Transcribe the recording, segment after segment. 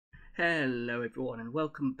Hello everyone and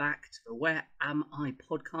welcome back to the Where Am I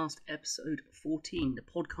podcast, episode 14, the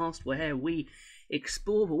podcast where we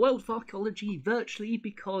explore the world of archaeology virtually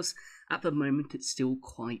because at the moment it's still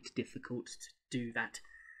quite difficult to do that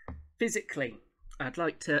physically. I'd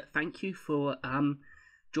like to thank you for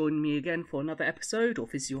joining me again for another episode, or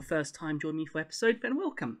if this is your first time joining me for an episode, then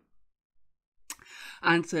welcome.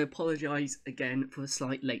 And to apologise again for the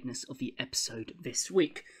slight lateness of the episode this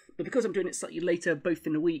week. But because I'm doing it slightly later, both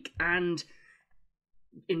in the week and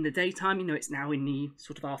in the daytime, it's now in the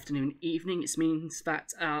sort of afternoon, evening, it means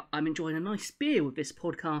that I'm enjoying a nice beer with this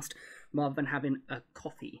podcast rather than having a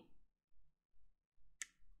coffee.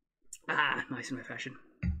 Nice and refreshing.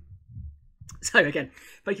 So again,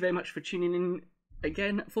 thank you very much for tuning in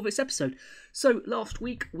again for this episode. So last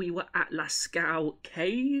week we were at Lascaux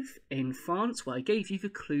Cave in France, where I gave you the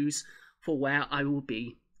clues for where I will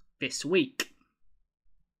be this week.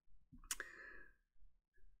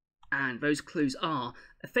 And those clues are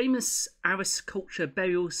a famous Arras culture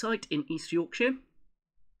burial site in East Yorkshire.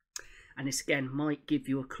 And this again might give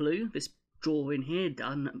you a clue. This drawing here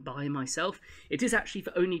done by myself. It is actually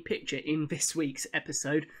the only picture in this week's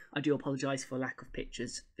episode. I do apologise for lack of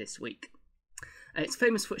pictures this week. It's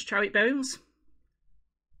famous for its chariot burials.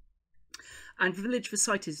 And the village the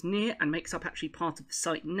site is near and makes up actually part of the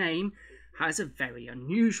site name has a very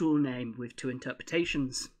unusual name with two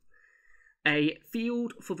interpretations. A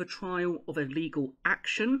field for the trial of a legal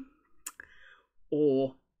action,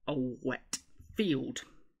 or a wet field.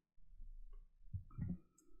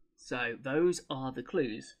 So those are the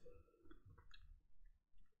clues.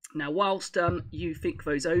 Now whilst you think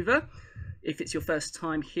those over, if it's your first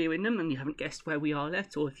time hearing them and you haven't guessed where we are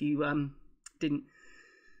yet, or if you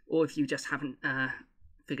just haven't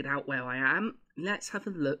figured out where I am, let's have a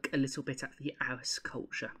look a little bit at the Arras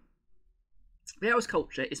culture. The Arras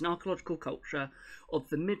culture is an archaeological culture of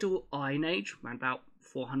the Middle Iron Age, around about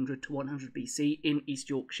 400 to 100 BC in East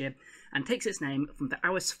Yorkshire, and takes its name from the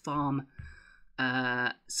Arras farm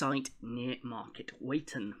site near Market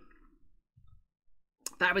Weighton.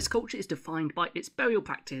 The Arras culture is defined by its burial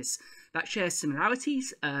practice that shares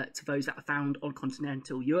similarities to those that are found on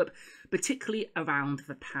continental Europe, particularly around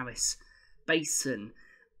the Paris Basin,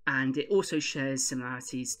 and it also shares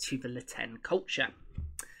similarities to the Latin culture.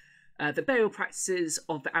 The burial practices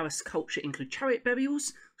of the Arras culture include chariot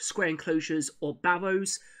burials, square enclosures or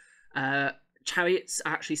barrows. Chariots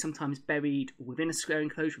are actually sometimes buried within a square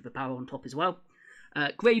enclosure with a barrow on top as well.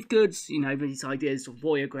 Grave goods, these ideas of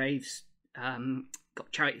warrior graves,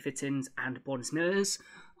 got chariot fittings and bronze mirrors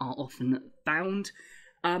are often found.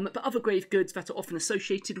 But other grave goods that are often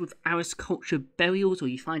associated with Arras culture burials, or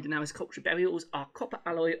you find in Arras culture burials, are copper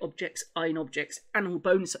alloy objects, iron objects, animal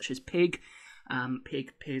bones such as pig.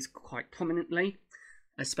 Pig appears quite prominently,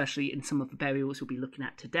 especially in some of the burials we'll be looking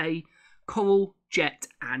at today. Coral, jet,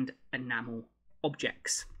 and enamel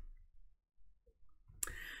objects.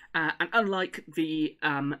 And unlike the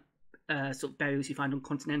sort of burials you find on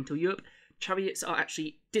continental Europe, chariots are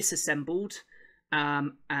actually disassembled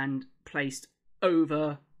and placed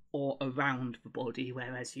over or around the body,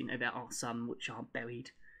 whereas there are some which are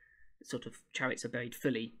buried, chariots are buried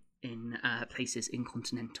fully in places in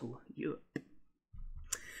continental Europe.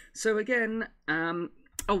 So again,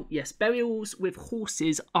 burials with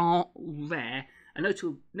horses are rare. A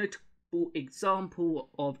notable example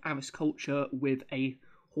of Arras culture with a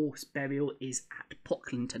horse burial is at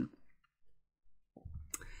Pocklington.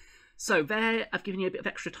 So there, I've given you a bit of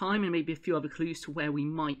extra time and maybe a few other clues to where we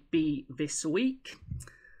might be this week.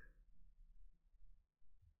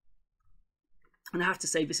 And I have to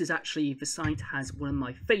say, this is actually, the site has one of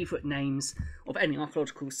my favourite names of any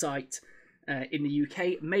archaeological site in the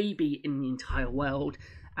UK, maybe in the entire world,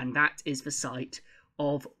 and that is the site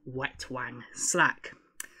of WhereAmI.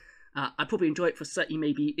 I probably enjoy it for slightly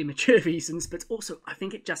maybe immature reasons, but also I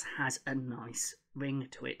think it just has a nice ring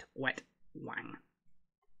to it, WhereAmI.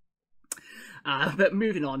 But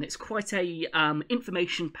moving on, it's quite a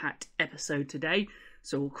information-packed episode today.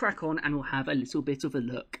 So we'll crack on and we'll have a little bit of a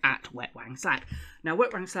look at WhereAmI. Now,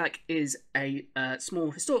 WhereAmI is a small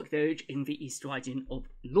historic village in the East Riding of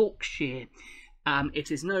Yorkshire. It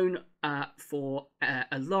is known for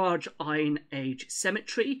a large Iron Age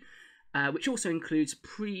cemetery, which also includes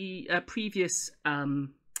previous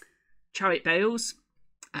chariot burials.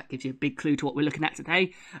 That gives you a big clue to what we're looking at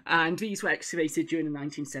today. And these were excavated during the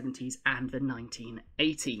 1970s and the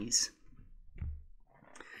 1980s.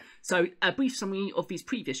 So, a brief summary of these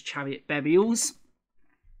previous chariot burials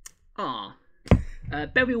are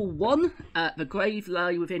Burial 1, the grave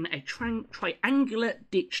lay within a triangular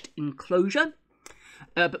ditched enclosure,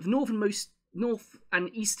 but the northernmost north and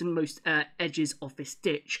easternmost edges of this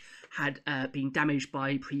ditch had been damaged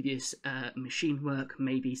by previous machine work,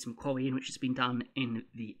 maybe some quarrying which has been done in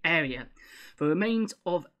the area. The remains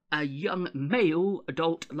of a young male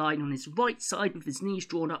adult lying on his right side with his knees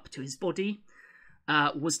drawn up to his body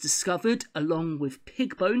was discovered, along with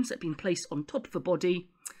pig bones that had been placed on top of the body,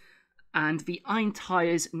 and the iron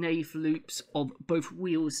tyres, nave loops of both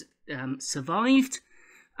wheels survived,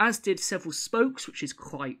 as did several spokes, which is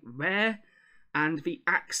quite rare, and the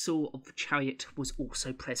axle of the chariot was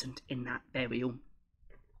also present in that burial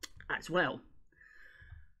as well.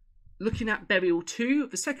 Looking at burial 2,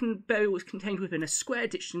 the second burial was contained within a square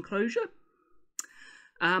ditched enclosure,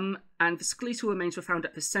 and the skeletal remains were found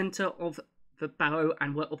at the centre of the barrow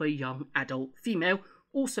and were of a young adult female,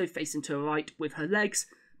 also facing to the right with her legs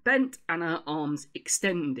bent and her arms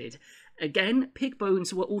extended. Again, pig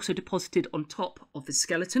bones were also deposited on top of the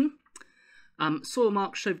skeleton. Soil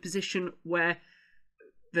marks show the position where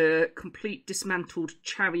the complete dismantled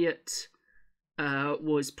chariot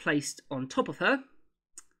was placed on top of her,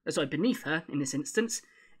 beneath her in this instance,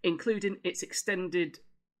 including its extended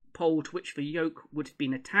pole to which the yoke would have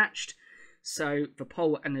been attached. So the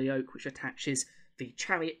pole and the yoke which attaches the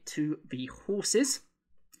chariot to the horses.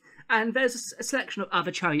 And there's a selection of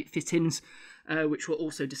other chariot fittings which were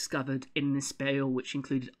also discovered in this burial, which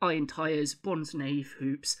included iron tyres, bronze nave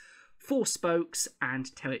hoops, 4 spokes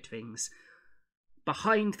and turret rings.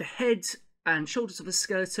 Behind the head and shoulders of the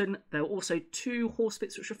skeleton, there were also 2 horse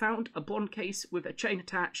bits which were found, a bronze case with a chain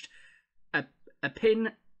attached, a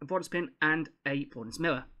bronze pin and a bronze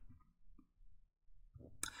mirror.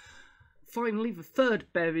 Finally, the third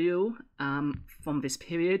burial from this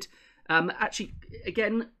period, actually,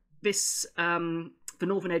 again, this the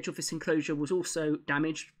northern edge of this enclosure was also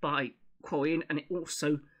damaged by quarrying, and it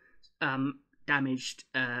also damaged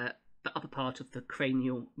the upper part of the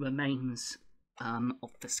cranial remains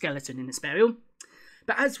of the skeleton in this burial.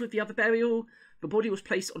 But as with the other burial, the body was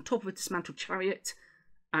placed on top of a dismantled chariot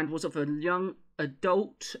and was of a young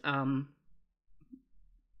adult,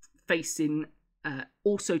 facing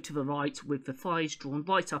also to the right, with the thighs drawn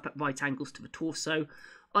right up at right angles to the torso.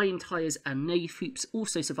 Iron tyres and nave hoops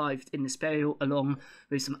also survived in this burial, along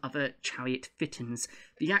with some other chariot fittings.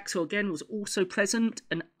 The axle again was also present,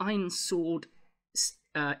 an iron sword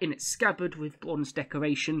in its scabbard with bronze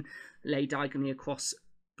decoration lay diagonally across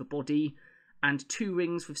the body, and 2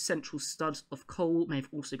 rings with central studs of coal may have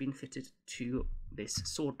also been fitted to this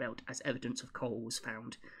sword belt, as evidence of coal was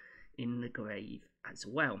found in the grave as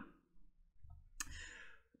well.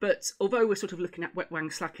 But although we're sort of looking at Wet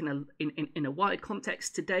Slack in a wide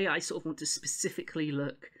context, today I sort of want to specifically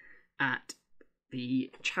look at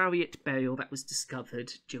the chariot burial that was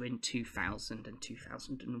discovered during 2000 and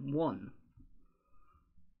 2001.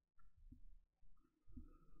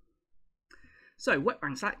 So, Wet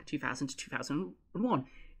Slack, 2000 to 2001.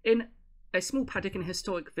 In a small paddock in a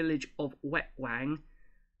historic village of Wetwang,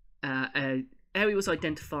 an area was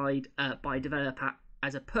identified by a developer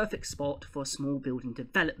as a perfect spot for a small building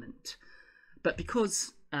development. But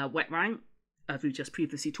because Wetwang, as we just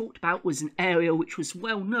previously talked about, was an area which was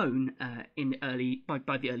well known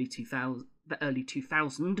by the early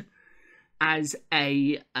 2000 as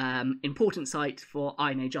a important site for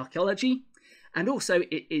Iron Age archaeology, and also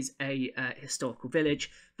it is a historical village,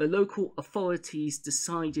 the local authorities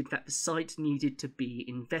decided that the site needed to be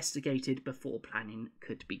investigated before planning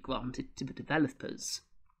could be granted to the developers.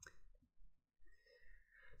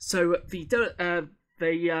 So the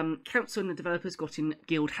council and the developers got in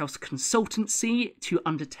Guildhouse Consultancy to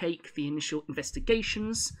undertake the initial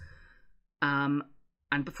investigations,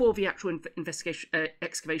 and before the actual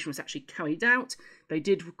excavation was actually carried out, they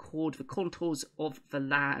did record the contours of the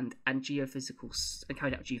land and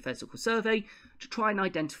carried out a geophysical survey to try and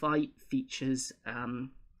identify features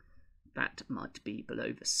that might be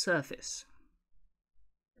below the surface.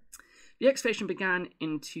 The excavation began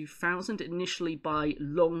in 2000, initially by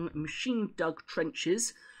long machine-dug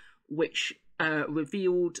trenches, which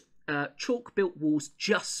revealed chalk-built walls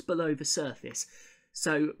just below the surface.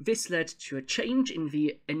 So this led to a change in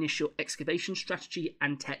the initial excavation strategy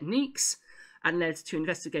and techniques, and led to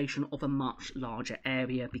investigation of a much larger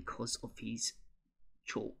area because of these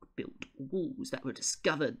chalk-built walls that were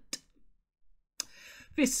discovered.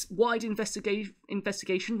 This wide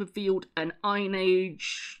investigation revealed an Iron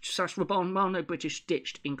Age / Romano-British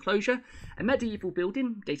ditched enclosure, a medieval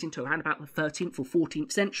building dating to around about the 13th or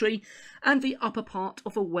 14th century, and the upper part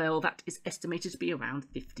of a well that is estimated to be around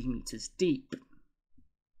 50 metres deep.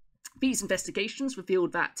 These investigations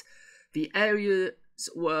revealed that the areas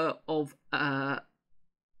were of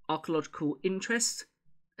archaeological interest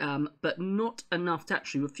but not enough to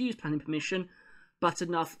actually refuse planning permission, but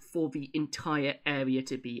enough for the entire area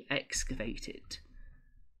to be excavated.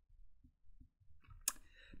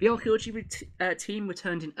 The archaeology team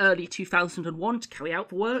returned in early 2001 to carry out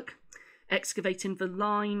the work, excavating the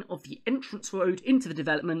line of the entrance road into the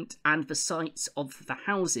development and the sites of the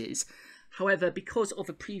houses. However, because of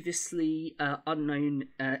a previously unknown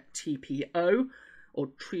TPO, or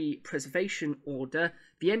Tree Preservation Order,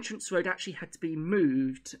 the entrance road actually had to be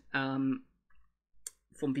moved from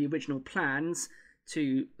the original plans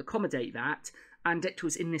to accommodate that, and it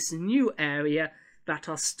was in this new area that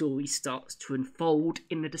our story starts to unfold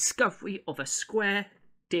in the discovery of a square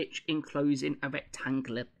ditch enclosing a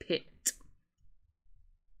rectangular pit.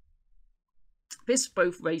 This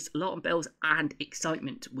both raised alarm bells and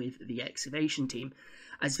excitement with the excavation team,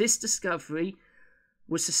 as this discovery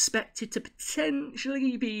was suspected to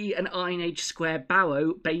potentially be an Iron Age square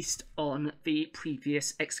barrow based on the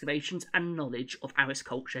previous excavations and knowledge of Arras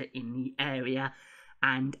culture in the area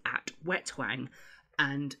and at WhereAmI,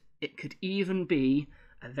 and it could even be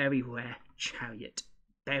a very rare chariot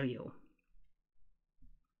burial.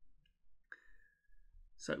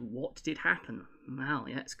 So what did happen? Well,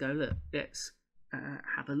 let's go look. Let's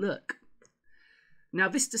have a look. Now,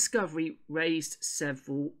 this discovery raised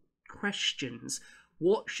several questions.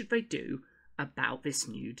 What should they do about this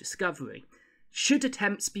new discovery? Should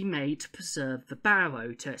attempts be made to preserve the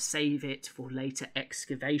barrow, to save it for later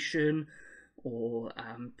excavation, or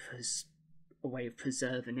a way of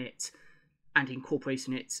preserving it and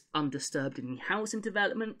incorporating it undisturbed in the housing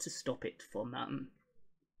development to stop it from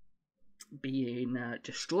being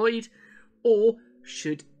destroyed? Or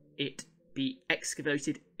should it be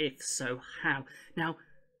excavated? If so, how? Now,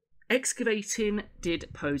 excavating did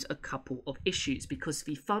pose a couple of issues because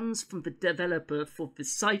the funds from the developer for the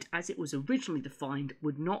site as it was originally defined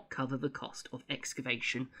would not cover the cost of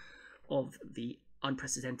excavation of the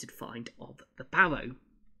unprecedented find of the barrow.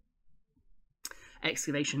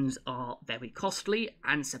 Excavations are very costly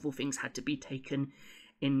and several things had to be taken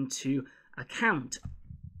into account,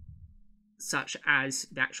 such as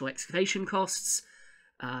the actual excavation costs,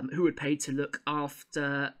 who would pay to look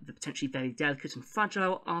after the potentially very delicate and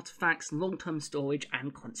fragile artefacts, long-term storage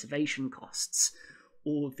and conservation costs.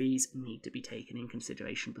 All of these need to be taken in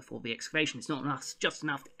consideration before the excavation. It's not just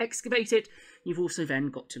enough to excavate it, you've also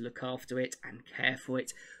then got to look after it and care for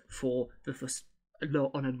it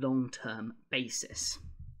on a long-term basis.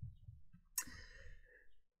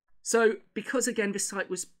 So, because again this site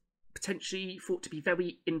was potentially thought to be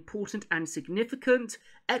very important and significant,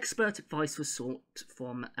 expert advice was sought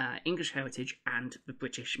from English Heritage and the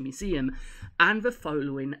British Museum, and the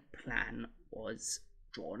following plan was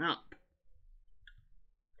drawn up.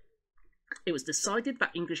 It was decided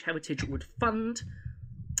that English Heritage would fund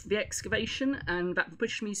the excavation and that the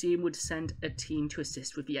British Museum would send a team to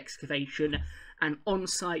assist with the excavation and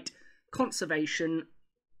on-site conservation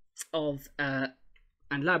of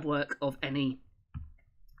and lab work of any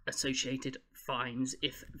associated finds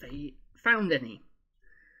if they found any.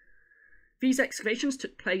 These excavations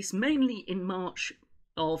took place mainly in March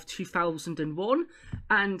of 2001,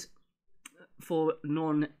 and for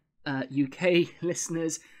non-UK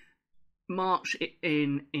listeners, March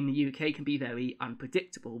in the UK can be very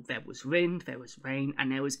unpredictable. There was wind, there was rain,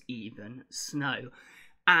 and there was even snow.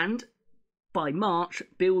 And by March,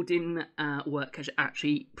 building work had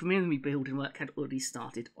preliminary building work had already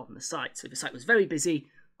started on the site. So the site was very busy,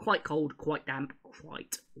 quite cold, quite damp,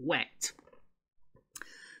 quite wet.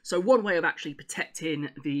 So one way of actually protecting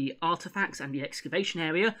the artefacts and the excavation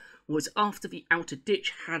area was after the outer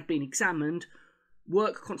ditch had been examined,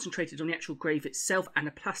 work concentrated on the actual grave itself, and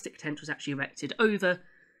a plastic tent was actually erected over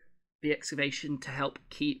the excavation to help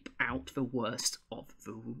keep out the worst of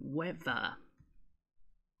the weather.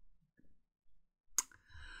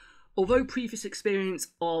 Although previous experience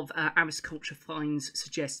of Arras culture finds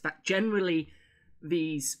suggests that generally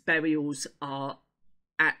these burials are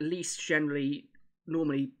at least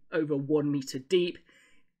normally over 1 metre deep,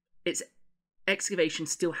 its excavation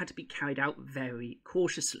still had to be carried out very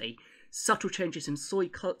cautiously. Subtle changes in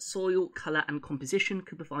soil colour and composition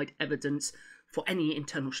could provide evidence for any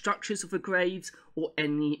internal structures of the graves or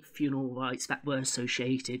any funeral rites that were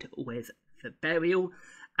associated with the burial,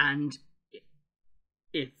 and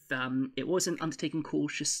if it wasn't undertaken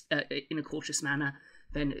in a cautious manner,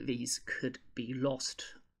 then these could be lost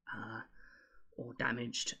or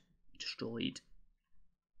damaged, destroyed,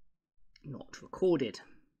 not recorded.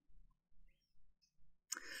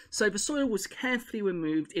 So the soil was carefully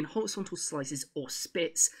removed in horizontal slices or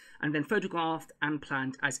spits and then photographed and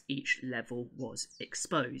planned as each level was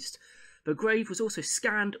exposed. The grave was also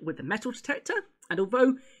scanned with a metal detector And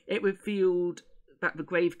although it revealed that the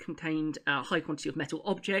grave contained a high quantity of metal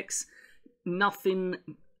objects, nothing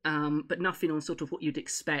on sort of what you'd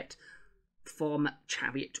expect from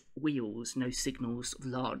chariot wheels. No signals of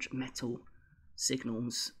large metal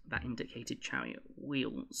signals that indicated chariot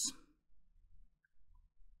wheels.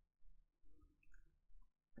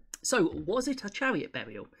 So, was it a chariot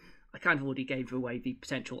burial? I kind of already gave away the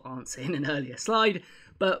potential answer in an earlier slide,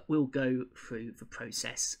 but we'll go through the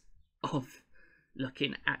process of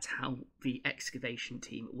looking at how the excavation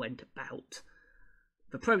team went about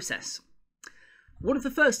the process. One of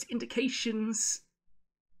the first indications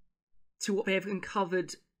to what they have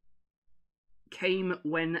uncovered came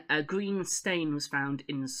when a green stain was found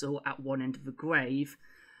in the soil at one end of the grave,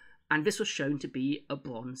 and this was shown to be a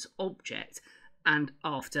bronze object. And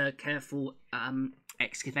after careful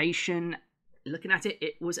excavation, looking at it,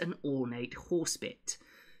 it was an ornate horsebit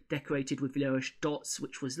decorated with yellowish dots,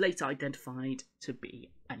 which was later identified to be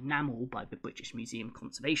enamel by the British Museum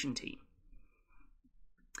Conservation Team.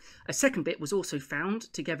 A second bit was also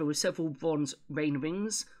found, together with several bronze rain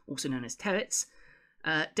rings, also known as chariots,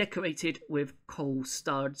 decorated with coal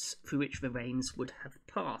studs through which the rains would have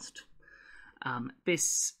passed.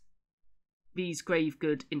 These grave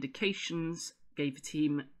good indications gave the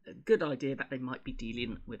team a good idea that they might be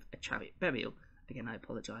dealing with a chariot burial. Again, I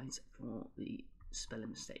apologise for the spelling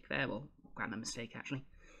mistake there, or grammar mistake actually.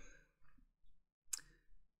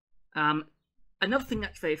 Another thing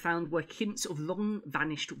that they found were hints of long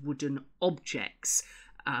vanished wooden objects,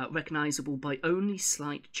 recognisable by only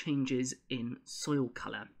slight changes in soil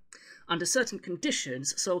colour. Under certain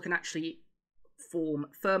conditions, soil can actually form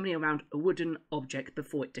firmly around a wooden object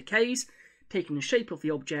before it decays, taking the shape of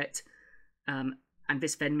the object, and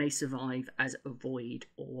this then may survive as a void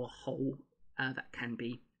or hole that can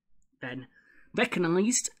be then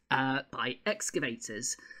recognised by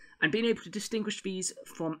excavators. And being able to distinguish these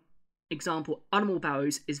from example animal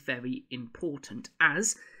barrows is very important,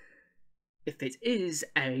 as if it is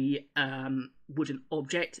a wooden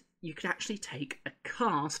object, you could actually take a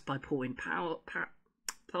cast by pouring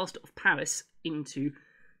plaster of Paris into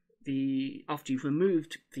after you've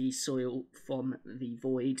removed the soil from the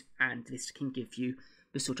void, and this can give you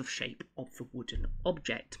the sort of shape of the wooden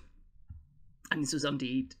object. And this was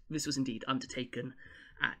indeed undertaken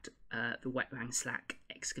at the WhereAmI Slack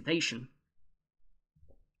excavation.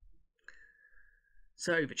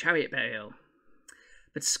 So, the chariot burial.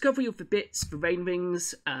 The discovery of the bits, the rain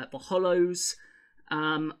rings, the hollows,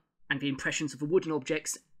 and the impressions of the wooden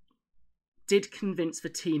objects did convince the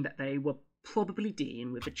team that they were probably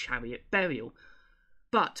dealing with a chariot burial,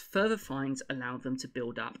 but further finds allowed them to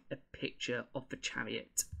build up a picture of the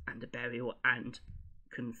chariot and a burial and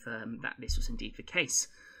confirm that this was indeed the case.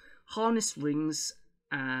 Harness rings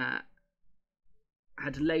had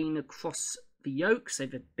lain across the yoke, so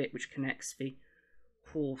the bit which connects the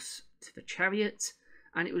horse to the chariot,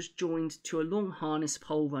 and it was joined to a long harness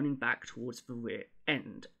pole running back towards the rear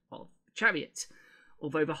end of the chariot.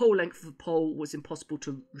 Although the whole length of the pole was impossible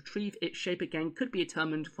to retrieve, its shape again could be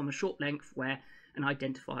determined from a short length where an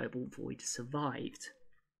identifiable void survived.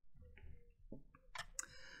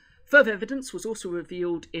 Further evidence was also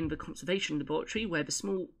revealed in the conservation laboratory, where the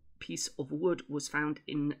small piece of wood was found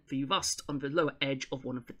in the rust on the lower edge of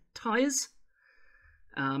one of the tyres.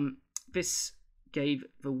 This gave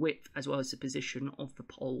the width as well as the position of the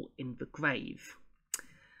pole in the grave.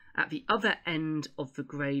 At the other end of the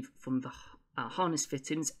grave from the harness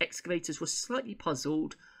fittings, excavators were slightly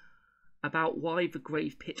puzzled about why the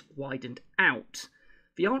grave pit widened out.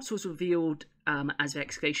 The answer was revealed as the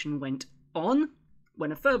excavation went on,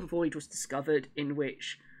 when a further void was discovered, in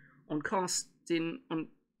which, on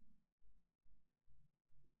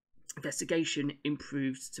investigation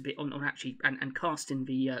improved to be and casting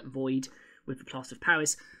the void with the plaster of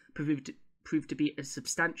Paris proved to be a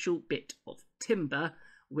substantial bit of timber,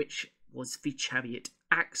 which was the chariot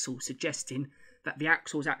axle, suggesting that the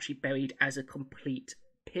axle was actually buried as a complete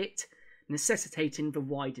pit, necessitating the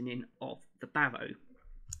widening of the barrow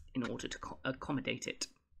in order to accommodate it.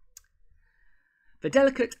 The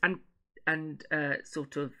delicate and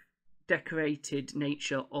sort of decorated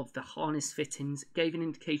nature of the harness fittings gave an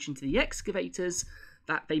indication to the excavators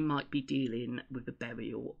that they might be dealing with the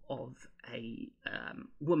burial of a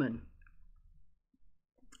woman.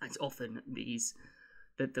 As often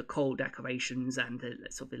the coal decorations and the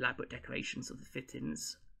sort of elaborate decorations of the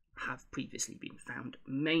fittings have previously been found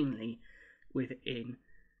mainly within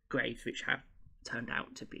graves which have turned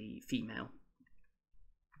out to be female.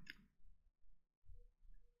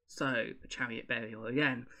 So, the chariot burial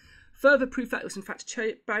again. Further proof that it was in fact a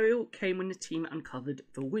chariot burial came when the team uncovered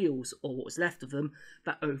the wheels, or what was left of them,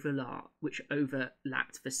 which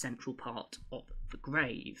overlapped the central part of the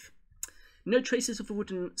grave. No traces of the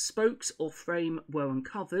wooden spokes or frame were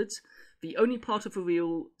uncovered. The only part of the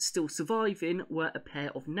wheel still surviving were a pair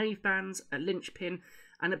of nave bands, a linchpin,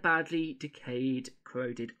 and a badly decayed,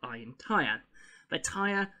 corroded iron tyre. The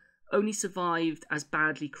tyre only survived as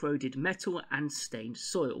badly corroded metal and stained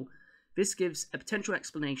soil. This gives a potential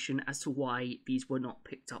explanation as to why these were not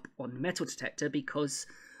picked up on the metal detector, because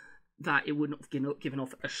that it would not have given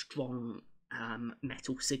off a strong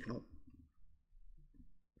metal signal.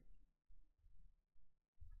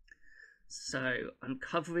 So,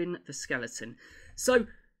 uncovering the skeleton. So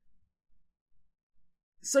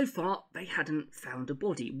far, they hadn't found a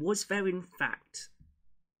body. Was there, in fact,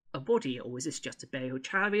 a body, or was this just a burial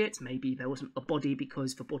chariot? Maybe there wasn't a body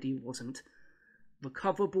because the body wasn't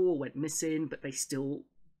recoverable or went missing, but they still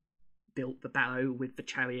built the barrow with the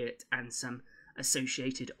chariot and some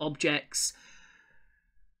associated objects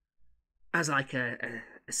as like a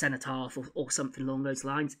cenotaph or something along those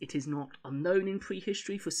lines. It is not unknown in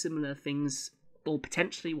prehistory for similar things, or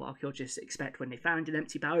potentially what archaeologists expect when they found an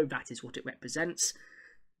empty barrow. That is what it represents.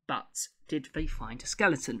 But did they find a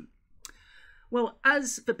skeleton? Well,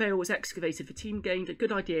 as the burial was excavated, the team gained a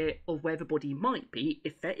good idea of where the body might be,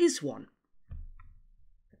 if there is one.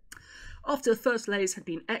 After the first layers had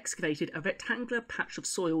been excavated, a rectangular patch of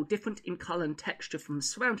soil, different in colour and texture from the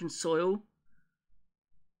surrounding soil,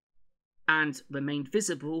 and remained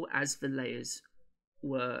visible as the layers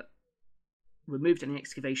were removed and the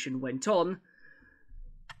excavation went on.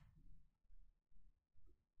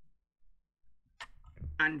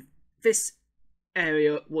 And this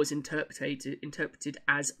area was interpreted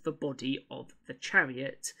as the body of the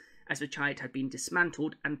chariot, as the chariot had been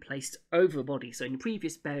dismantled and placed over a body. So in the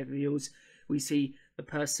previous burials, we see the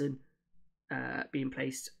person being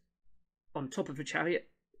placed on top of a chariot.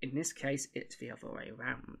 In this case, it's the other way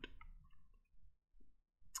around.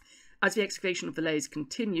 As the excavation of the layers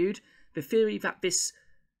continued, the theory that this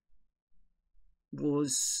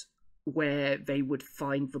was where they would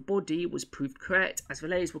find the body was proved correct, as the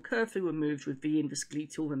layers were carefully removed, revealing the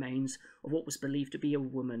skeletal remains of what was believed to be a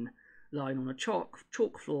woman lying on a chalk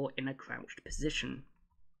floor in a crouched position.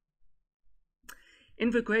 In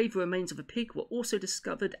the grave, the remains of a pig were also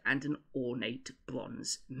discovered, and an ornate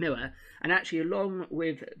bronze mirror. And actually, along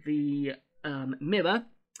with the mirror,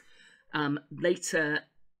 later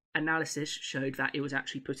analysis showed that it was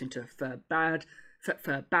actually put into a fur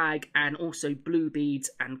bag, and also blue beads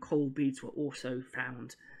and coal beads were also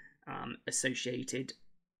found associated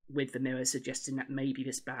with the mirror, suggesting that maybe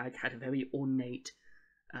this bag had a very ornate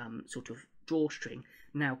sort of drawstring.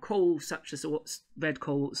 Now, coal such as what red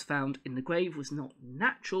coal was found in the grave was not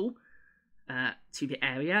natural to the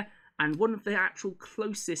area, and one of the actual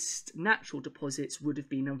closest natural deposits would have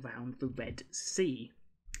been around the Red Sea,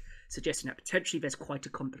 suggesting that potentially there's quite a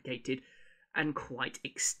complicated and quite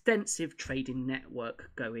extensive trading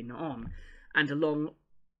network going on. And along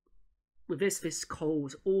with this coal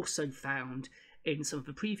was also found in some of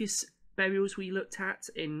the previous burials we looked at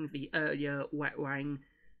in the earlier WhereAmI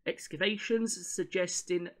excavations,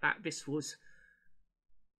 suggesting that this was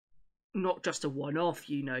not just a one-off,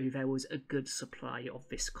 there was a good supply of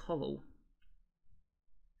this coal.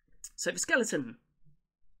 So the skeleton.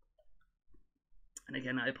 And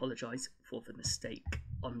again, I apologise for the mistake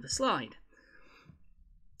on the slide.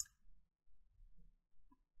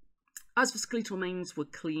 As the skeletal remains were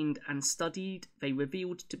cleaned and studied, they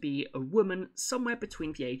revealed to be a woman somewhere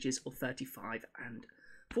between the ages of 35 and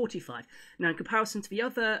 45. Now, in comparison to the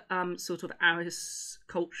other sort of Arras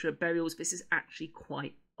culture burials, this is actually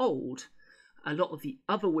quite old. A lot of the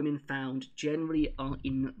other women found generally are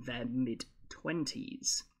in their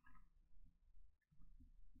mid-20s.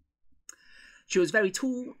 She was very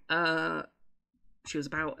tall. She was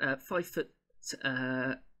about 5 foot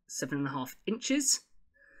 7.5 inches,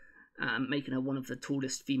 making her one of the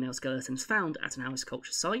tallest female skeletons found at an Arras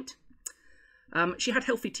culture site. She had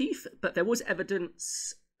healthy teeth, but there was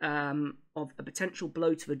evidence of a potential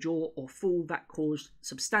blow to the jaw or fall that caused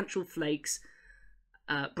substantial flakes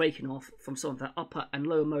breaking off from some of the upper and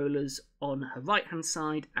lower molars on her right-hand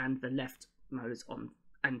side, and the left molars on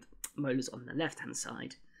the left-hand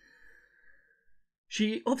side.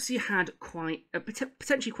 She obviously had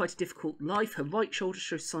potentially quite a difficult life. Her right shoulder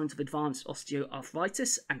shows signs of advanced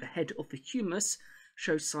osteoarthritis, and the head of the humerus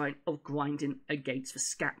shows sign of grinding against the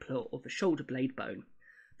scapula or the shoulder blade bone.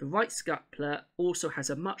 The right scapula also has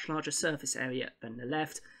a much larger surface area than the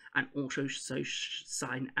left, and also shows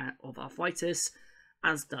sign of arthritis,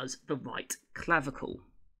 as does the right clavicle.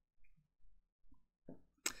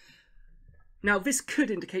 Now, this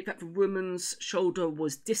could indicate that the woman's shoulder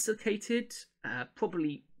was dislocated,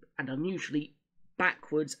 probably and unusually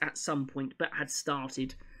backwards at some point, but had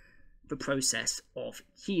started the process of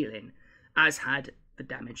healing, as had the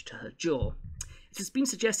damage to her jaw. It has been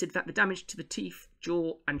suggested that the damage to the teeth,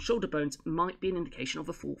 jaw, and shoulder bones might be an indication of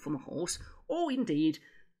a fall from a horse, or indeed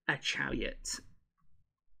a chariot.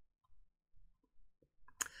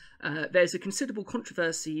 There's a considerable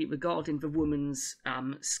controversy regarding the woman's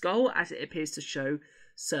skull, as it appears to show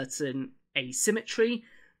certain asymmetry,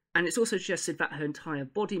 and it's also suggested that her entire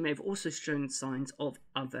body may have also shown signs of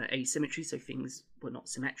other asymmetry, so things were not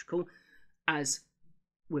symmetrical, as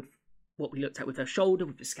with what we looked at with her shoulder,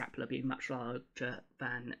 with the scapula being much larger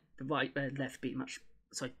than the right, the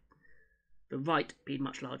right being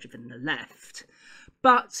much larger than the left.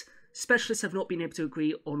 But specialists have not been able to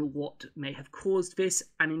agree on what may have caused this,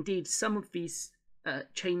 and indeed some of these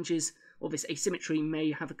changes or this asymmetry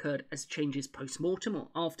may have occurred as changes post-mortem or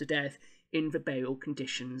after death in the burial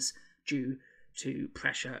conditions due to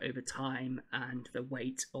pressure over time and the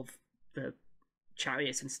weight of the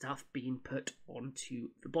chariot and stuff being put onto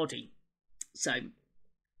the body. So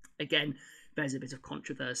again, there's a bit of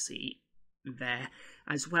controversy there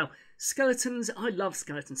as well. Skeletons, I love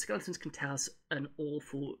skeletons. Skeletons can tell us an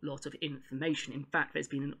awful lot of information. In fact, there's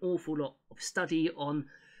been an awful lot of study on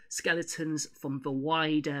skeletons from the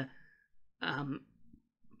wider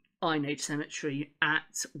Iron Age cemetery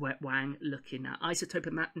at WhereAmI, looking at isotope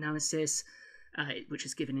analysis, which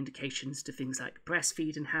has given indications to things like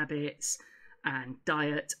breastfeeding habits and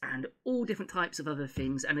diet and all different types of other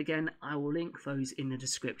things. And again, I will link those in the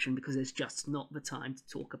description because there's just not the time to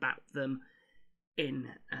talk about them in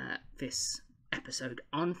this episode,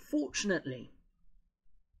 unfortunately.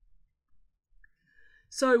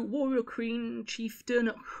 So, warrior, queen,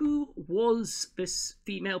 chieftain, who was this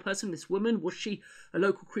female person, this woman? Was she a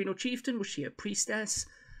local queen or chieftain? Was she a priestess?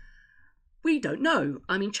 We don't know.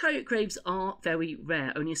 I mean, chariot graves are very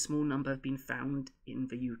rare. Only a small number have been found in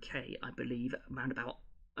the UK, I believe, around about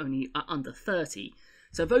only under 30.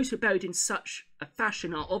 So those who are buried in such a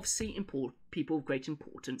fashion are obviously people of great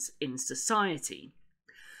importance in society.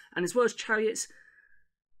 And as well as chariots,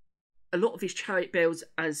 a lot of these chariot burials,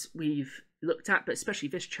 as we've looked at, but especially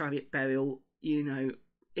this chariot burial, you know,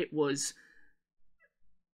 it was,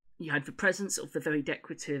 you had the presence of the very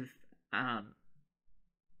decorative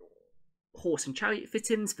horse and chariot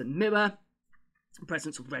fittings, the mirror, the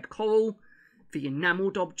presence of red coral, the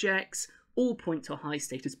enamelled objects, all point to a high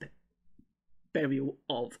status burial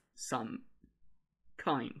of some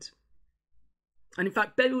kind. And in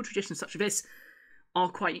fact, burial traditions such as this are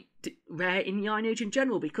quite rare in the Iron Age in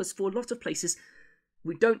general, because for a lot of places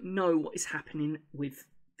we don't know what is happening with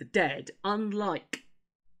the dead, unlike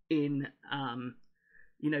in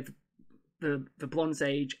you know, the Bronze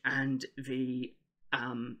Age and the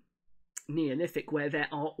Neolithic, where there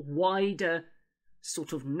are wider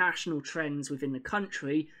sort of national trends within the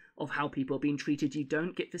country of how people are being treated. You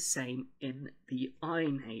don't get the same in the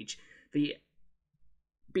Iron Age.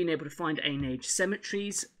 Being able to find Iron Age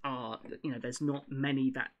cemeteries are, you know, there's not many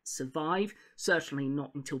that survive, certainly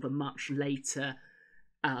not until the much later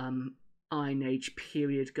Iron Age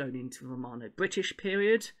period, going into the Romano-British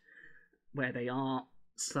period, where they are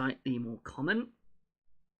slightly more common,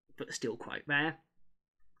 but still quite rare.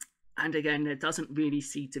 And again, there doesn't really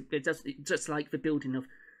just like the building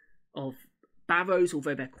of barrows,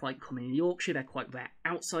 although they're quite common in Yorkshire, they're quite rare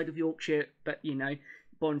outside of Yorkshire. But you know,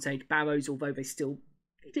 Bronze Age barrows, although they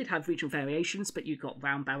did have regional variations, but you got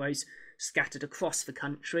round barrows scattered across the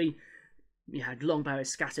country. You had long barrows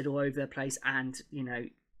scattered all over the place, and you know,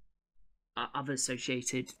 other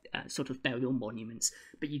associated sort of burial monuments.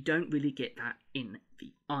 But you don't really get that in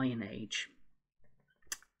the Iron Age.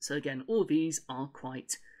 So again, all these are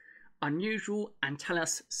quite unusual and tell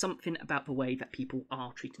us something about the way that people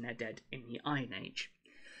are treating their dead in the Iron Age.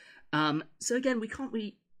 So again, we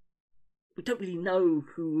don't really know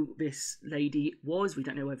who this lady was. We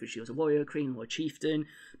don't know whether she was a warrior queen or a chieftain,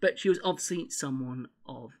 but she was obviously someone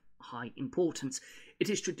of high importance. It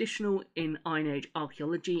is traditional in Iron Age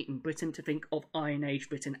archaeology in Britain to think of Iron Age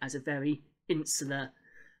Britain as a very insular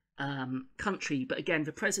country, but again,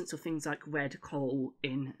 the presence of things like red coral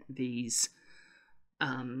in these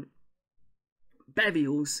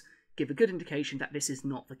burials give a good indication that this is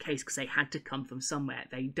not the case, because they had to come from somewhere.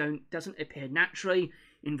 Doesn't appear naturally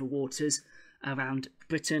in the waters around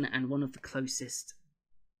Britain, and one of the closest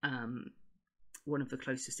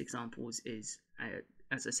examples is,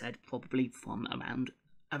 as I said, probably from around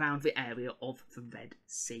the area of the Red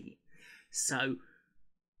Sea. So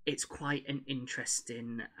it's quite an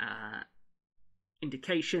interesting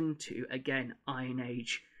indication to, again, Iron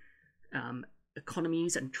Age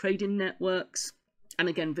economies and trading networks. And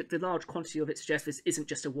again, the large quantity of it suggests this isn't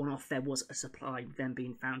just a one-off. There was a supply then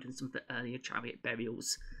being found in some of the earlier chariot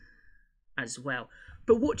burials as well.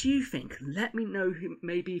 But what do you think? Let me know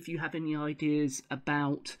maybe if you have any ideas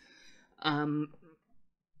about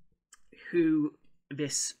who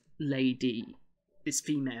this lady, this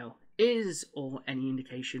female, is, or any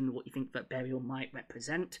indication what you think that burial might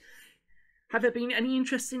represent. Have there been any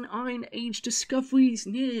interesting Iron Age discoveries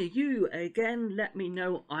near you? Again, let me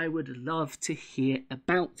know. I would love to hear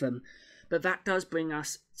about them. But that does bring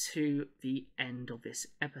us to the end of this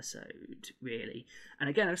episode, really. And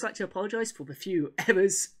again, I'd just like to apologise for the few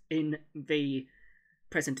errors in the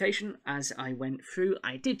presentation as I went through.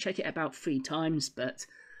 I did check it about 3 times, but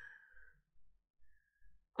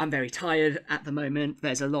I'm very tired at the moment.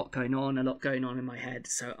 There's a lot going on in my head,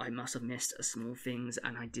 so I must have missed small things,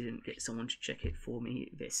 and I didn't get someone to check it for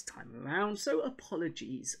me this time around, so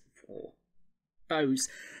apologies for those.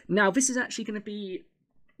 Now, this is actually going to be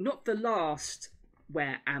not the last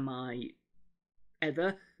Where Am I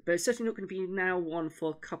ever, but it's certainly not going to be now one for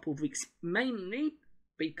a couple of weeks, mainly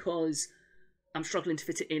because I'm struggling to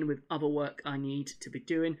fit it in with other work I need to be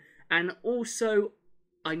doing, and also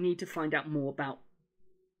I need to find out more about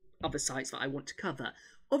other sites that I want to cover.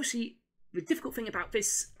 Obviously, the difficult thing about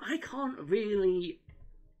this, I can't really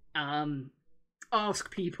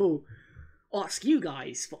ask you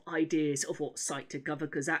guys for ideas of what site to cover,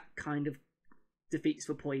 because that kind of defeats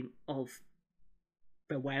the point of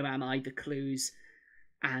the Where Am I, the clues,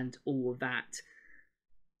 and all of that.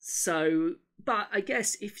 So, but I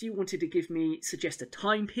guess if you wanted to suggest a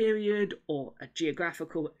time period or a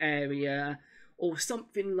geographical area or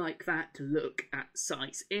something like that to look at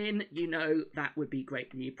sites in, that would be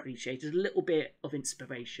greatly appreciated. A little bit of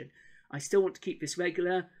inspiration. I still want to keep this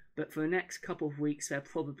regular, but for the next couple of weeks, I'm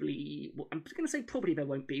going to say probably there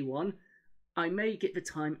won't be one. I may get the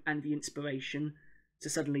time and the inspiration to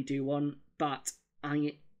suddenly do one, but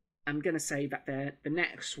I am going to say that the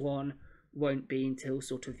next one won't be until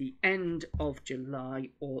sort of the end of July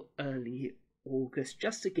or early August,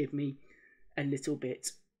 just to give me a little bit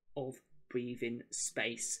of breathing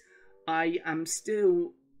space. I am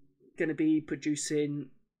still going to be producing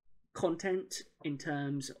content in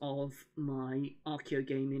terms of my Archaeo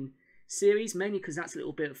gaming series, mainly because that's a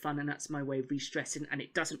little bit of fun and that's my way of re-stressing, and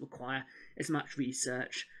it doesn't require as much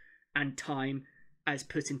research and time as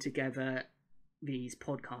putting together these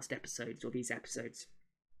podcast episodes or these episodes.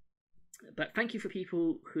 But thank you for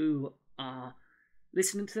people who are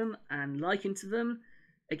listening to them and liking to them.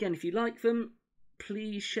 Again, if you like them,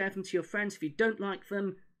 please share them to your friends. If you don't like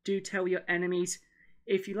them, do tell your enemies.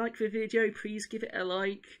 If you like the video, please give it a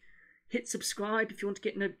like. Hit subscribe if you want to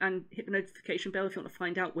get and hit the notification bell if you want to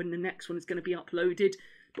find out when the next one is going to be uploaded.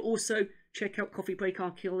 But also check out Coffee Break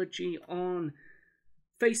Archaeology on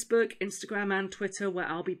Facebook, Instagram and Twitter, where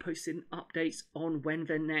I'll be posting updates on when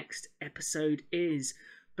the next episode is.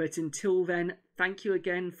 But until then, thank you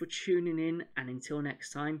again for tuning in, and until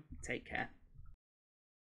next time, take care.